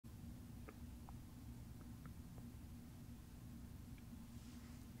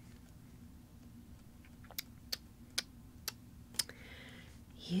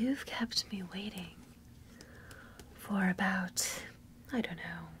you've kept me waiting for about, I don't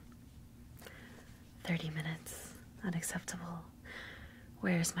know, 30 minutes. Unacceptable.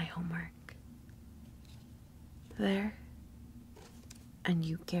 Where's my homework? There? And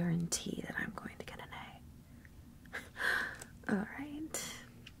you guarantee that I'm going to get an A. Alright.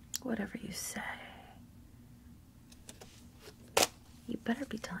 Whatever you say. You better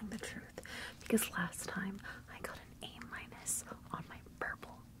be telling the truth, because last time I got an A- on my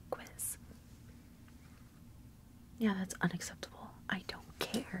verbal quiz. Yeah, that's unacceptable. I don't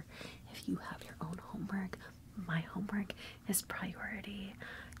care if you have your own homework. My homework is priority.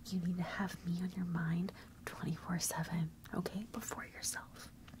 You need to have me on your mind 24/7, okay? Before yourself.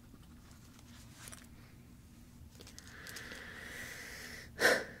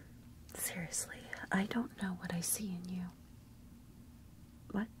 Seriously, I don't know what I see in you.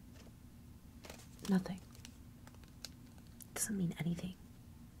 What? Nothing. Doesn't mean anything.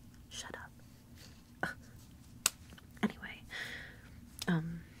 Shut up. Anyway,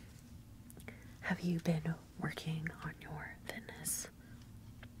 have you been working on your fitness?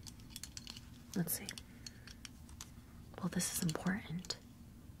 Let's see. Well, this is important.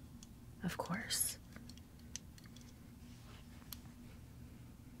 Of course.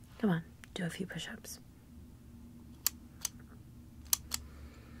 Come on, do a few push-ups.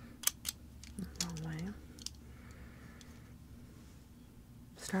 Wrong way.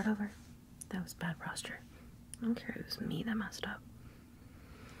 Start over. That was bad posture. I don't care if it was me that messed up.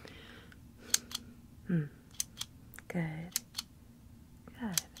 Good.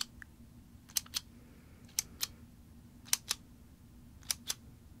 Good.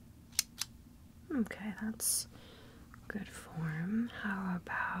 Okay, that's good form. How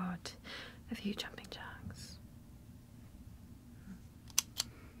about a few jumping jacks?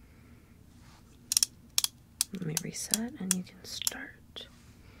 Let me reset and you can start.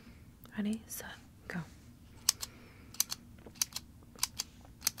 Ready, set, go.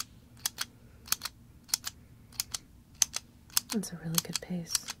 That's a really good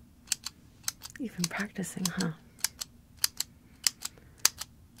pace. You've been practicing, huh?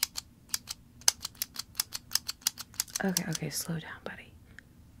 Okay, slow down, buddy.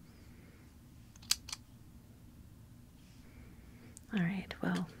 Alright,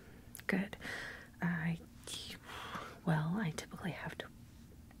 well, good. I typically have to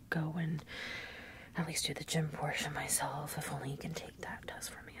go and at least do the gym portion myself, if only you can take that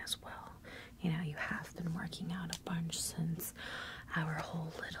test for me as well. You know, you have been working out a bunch since our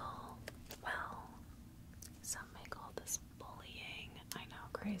whole little, well, some may call this bullying. I know,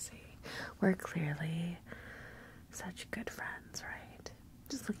 crazy. We're clearly such good friends, right?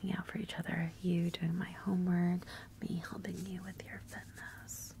 Just looking out for each other. You doing my homework, me helping you with your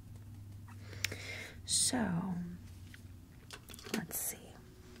fitness. So, let's see.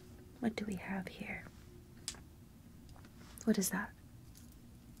 What do we have here? What is that?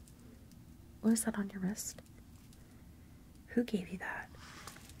 What is that on your wrist? Who gave you that?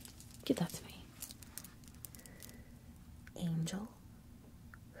 Give that to me. Angel?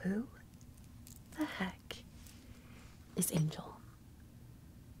 Who the heck is Angel?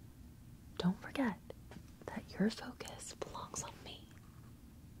 Don't forget that your focus belongs on me.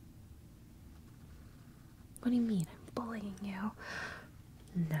 What do you mean I'm bullying you?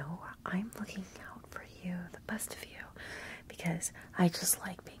 No, I'm looking out for you, the best of you, because I just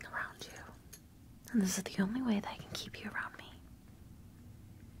like being around you. And this is the only way that I can keep you around me.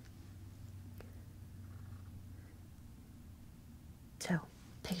 So,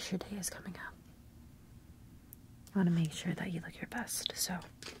 picture day is coming up. I want to make sure that you look your best, so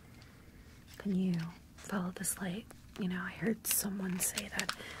can you follow this light? You know, I heard someone say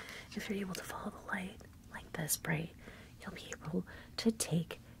that if you're able to follow the light like this bright, you'll be able to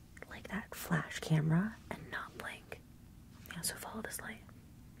take like that flash camera and not blink. Yeah, so follow this light.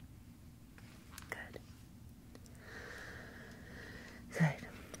 Good. Good.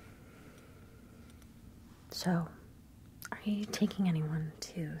 So, are you taking anyone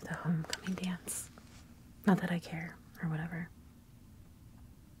to the homecoming dance? Not that I care, or whatever.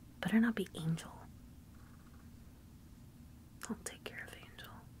 Better not be Angel. I'll take care of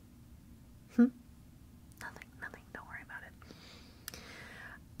Angel. Nothing, don't worry about it.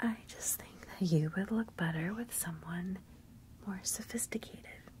 I just think that you would look better with someone more sophisticated.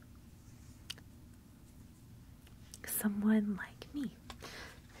 Someone like me,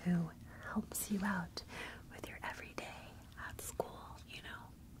 who helps you out with your everyday at school, you know.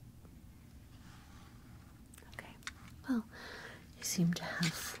 Okay, well, you seem to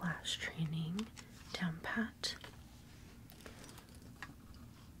have flash training down pat.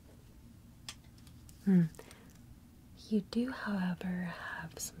 You do, however,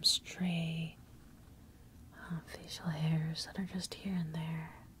 have some stray facial hairs that are just here and there.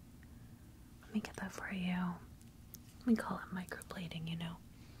 Let me get that for you. We call it microblading, you know.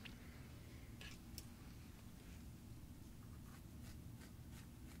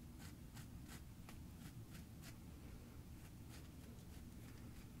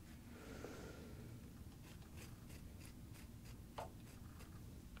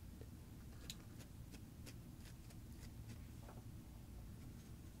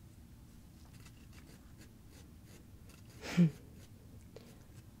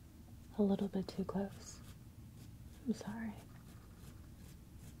 A little bit too close. I'm sorry.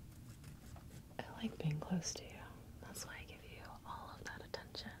 I like being close to you. That's why I give you all of that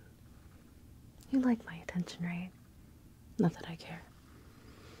attention. You like my attention, right? Not that I care.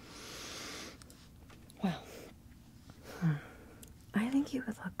 Well, I think you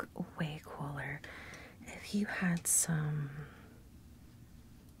would look way cooler if you had some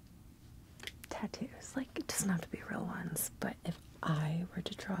tattoos. Like, it doesn't have to be real ones, but if I were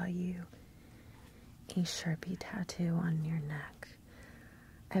to draw you a Sharpie tattoo on your neck,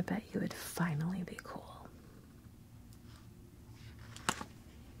 I bet you would finally be cool.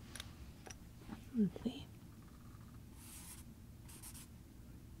 Let's see.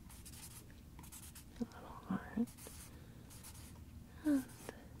 A little heart. And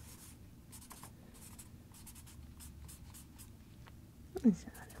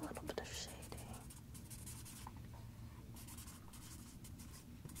a little bit of shading.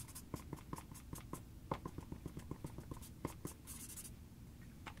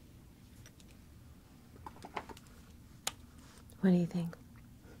 What do you think?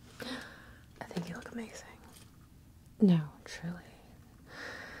 I think you look amazing. No, truly.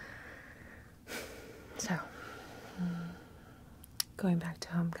 So, going back to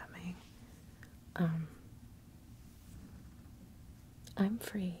homecoming, I'm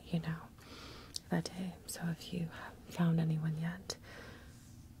free, you know, that day. So if you haven't found anyone yet,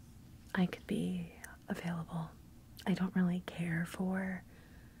 I could be available. I don't really care for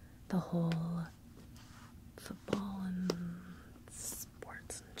the whole football and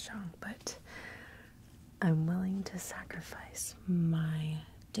sports and junk, but I'm willing to sacrifice my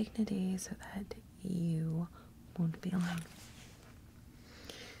dignity so that you won't be alone.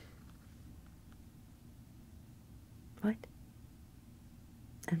 What?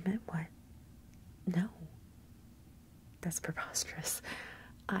 Admit what? No. That's preposterous.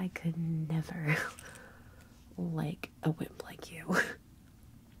 I could never like a wimp like you.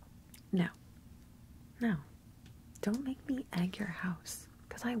 No. No. Don't make me egg your house,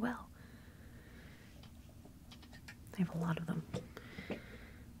 because I will. I have a lot of them.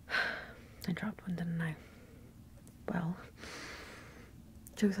 I dropped one, didn't I? Well,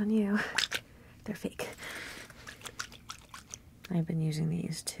 joke's on you. They're fake. I've been using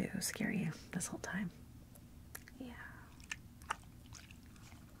these to scare you this whole time. Yeah.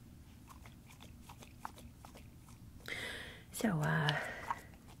 So,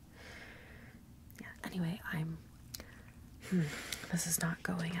 yeah, anyway, this is not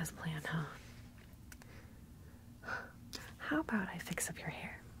going as planned, huh? How about I fix up your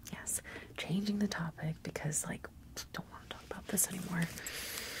hair? Yes, changing the topic because, like, don't want to talk about this anymore.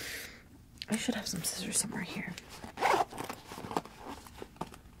 I should have some scissors somewhere here.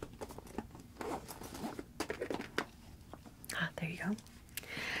 There you go.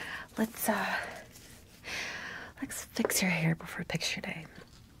 Let's fix your hair before picture day.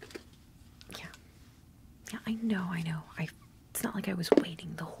 Yeah, I know. It's not like I was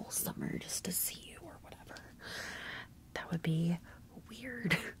waiting the whole summer just to see you or whatever. That would be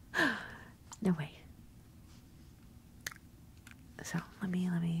weird. No way. So, let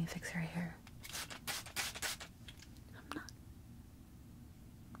me fix your hair. I'm not.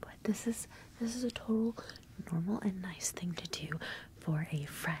 But this is a total normal and nice thing to do for a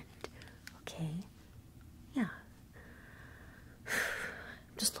friend, okay? Yeah.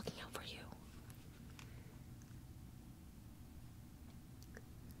 I'm just looking out for you.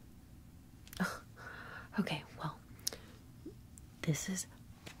 Okay, well, this is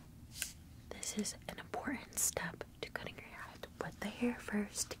an important step to cutting your hair. I have to wet the hair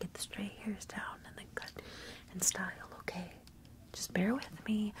first to get the stray hairs down and then cut and style, okay? Just bear with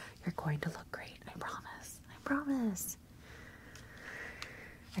me. You're going to look great, I promise. I promise.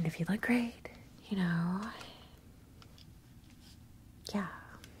 And if you look great, you know, yeah,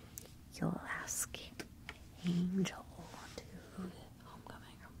 you'll ask Angel to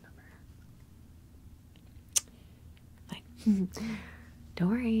homecoming or whatever. Fine. Don't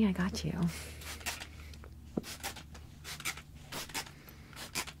worry, I got you.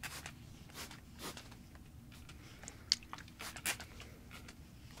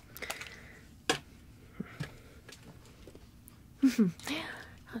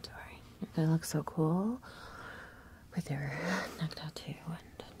 Not to worry. You're gonna look so cool with your neck tattoo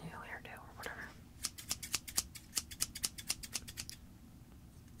and new hairdo or whatever.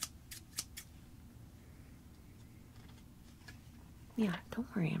 Yeah, don't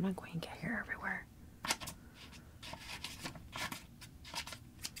worry. I'm not going to get hair everywhere.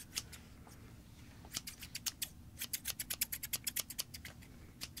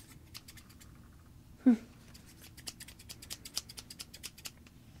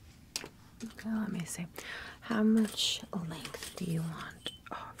 Okay, let me see. How much length do you want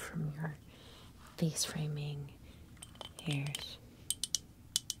from your face framing hairs?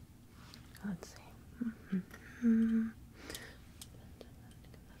 Let's see.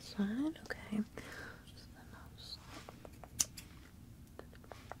 This side, okay.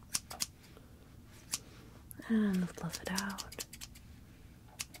 And fluff it out.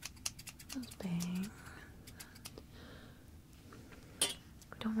 Those bangs. We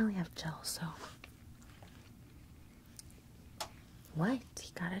don't really have gel, so. What? You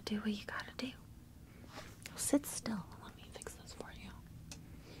gotta do what you gotta do. Sit still. Let me fix this for you.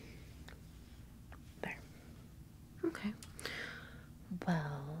 There. Okay.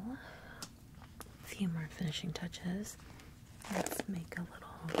 Well, a few more finishing touches. Let's make a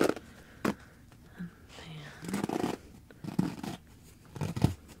little band.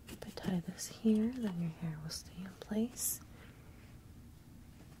 If I tie this here, then your hair will stay in place.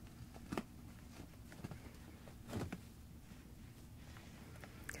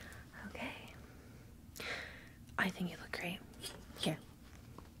 Okay. I think you look great. Here,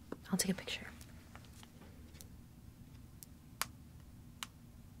 I'll take a picture.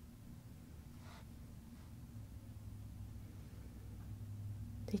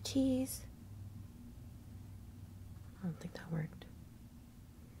 The cheese. I don't think that worked.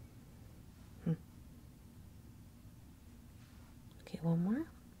 Okay, one more.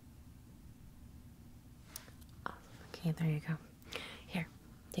 Oh, okay, there you go. Here,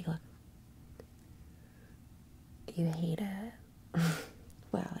 take a look. You hate it?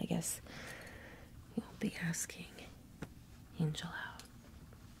 Well, I guess you won't be asking Angel out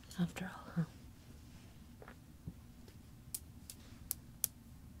after all, huh?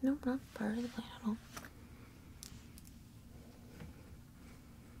 No, not part of the plan at all.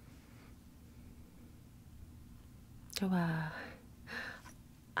 So,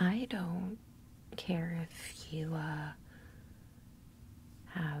 I don't care if you,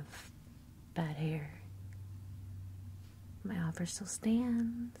 have bad hair. My offer still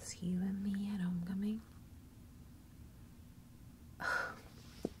stands. You and me at homecoming.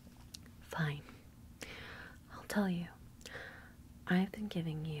 Fine. I'll tell you. I've been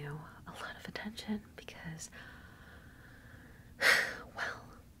giving you a lot of attention because, well,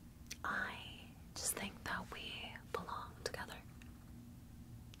 I just think that we belong together.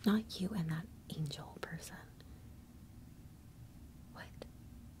 Not you and that Angel person. What?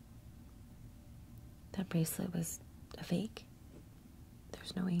 That bracelet was a fake?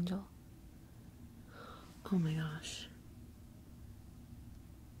 There's no Angel? Oh my gosh.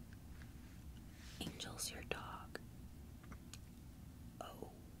 Angel's your dog.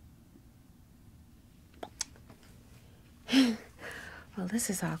 Well, this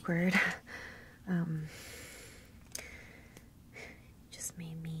is awkward. Just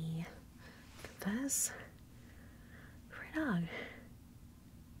made me confess. Right on.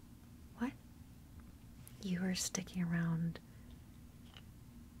 What? You were sticking around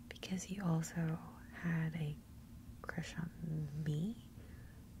because you also had a crush on me?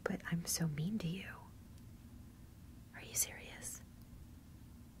 But I'm so mean to you. Are you serious?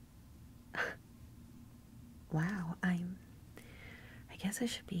 Wow, I guess I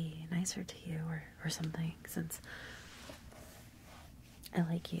should be nicer to you or something, since I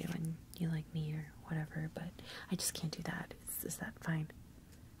like you and you like me or whatever, but I just can't do that. Is that fine?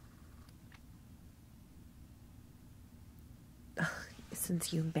 Ugh,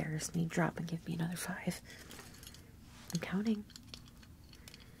 since you embarrassed me, drop and give me another 5. I'm counting.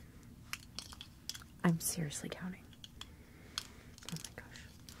 I'm seriously counting. Oh my gosh.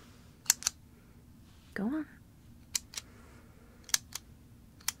 Go on.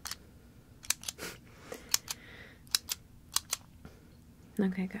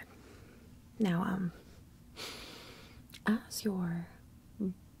 Okay, good. Now, as your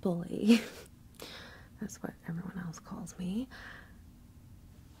bully, that's what everyone else calls me,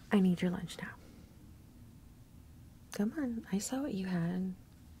 I need your lunch now. Come on, I saw what you had.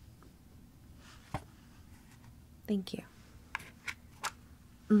 Thank you.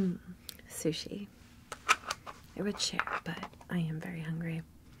 Sushi. I would share, but I am very hungry.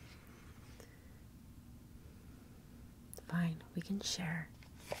 fine. We can share.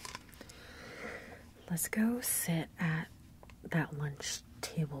 Let's go sit at that lunch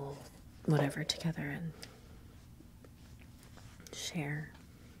table, whatever, together and share.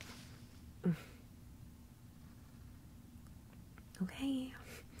 Okay.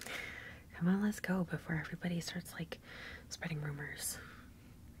 Come on, let's go before everybody starts, like, spreading rumors.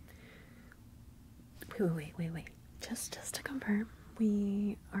 Wait. Just to confirm,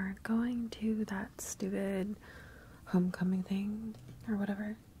 we aren't going to that stupid homecoming thing or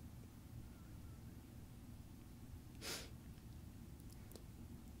whatever?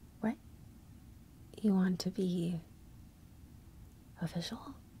 What? You want to be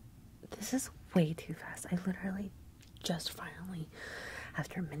official? This is way too fast. I literally just finally,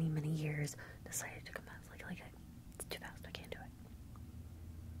 after many years, decided to confess. Like it's too fast. I can't do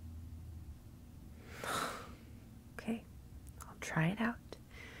it. Okay, I'll try it out.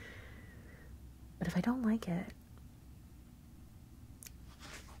 But if I don't like it,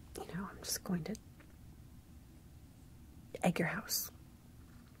 I'm just going to egg your house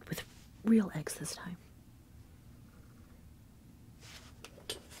with real eggs this time.